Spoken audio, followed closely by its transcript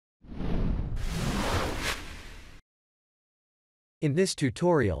In this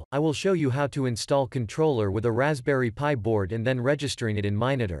tutorial, I will show you how to install controller with a Raspberry Pi board and then registering it in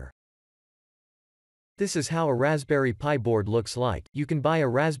Mineitor. This is how a Raspberry Pi board looks like. You can buy a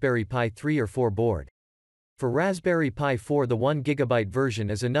Raspberry Pi 3 or 4 board. For Raspberry Pi 4, the 1GB version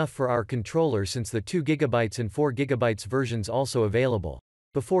is enough for our controller since the 2GB and 4GB versions also available.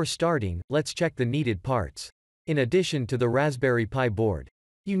 Before starting, let's check the needed parts. In addition to the Raspberry Pi board,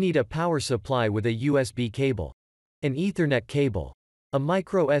 you need a power supply with a USB cable, an Ethernet cable, a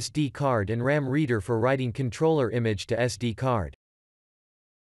micro SD card and RAM reader for writing controller image to SD card.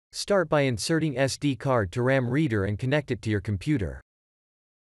 Start by inserting SD card to RAM reader and connect it to your computer.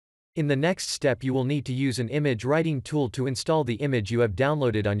 In the next step, you will need to use an image writing tool to install the image you have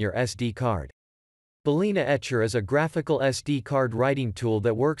downloaded on your SD card. Mineitor is a graphical SD card writing tool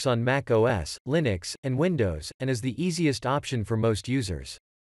that works on Mac OS, Linux, and Windows, and is the easiest option for most users.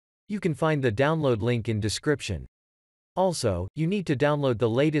 You can find the download link in description. Also, you need to download the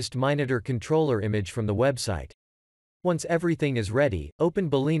latest Mineitor controller image from the website. Once everything is ready, open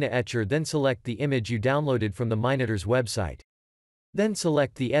Mineitor, then select the image you downloaded from the Mineitor's website. Then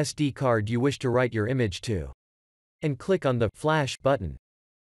select the SD card you wish to write your image to. And click on the Flash button.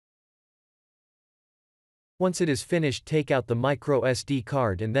 Once it is finished, take out the micro SD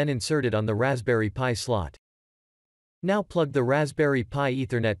card and then insert it on the Raspberry Pi slot. Now plug the Raspberry Pi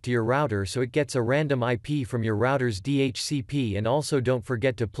Ethernet to your router so it gets a random IP from your router's DHCP, and also don't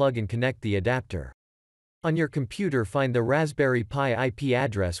forget to plug and connect the adapter. On your computer, find the Raspberry Pi IP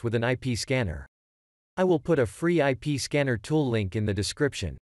address with an IP scanner. I will put a free IP scanner tool link in the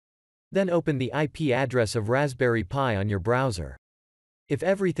description. Then open the IP address of Raspberry Pi on your browser. If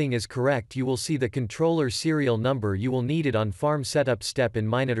everything is correct, you will see the controller serial number you will need it on farm setup step in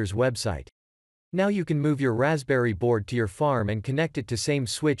Mineitor's website. Now you can move your Raspberry board to your farm and connect it to same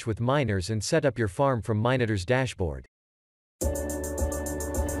switch with miners and set up your farm from Mineitor's dashboard.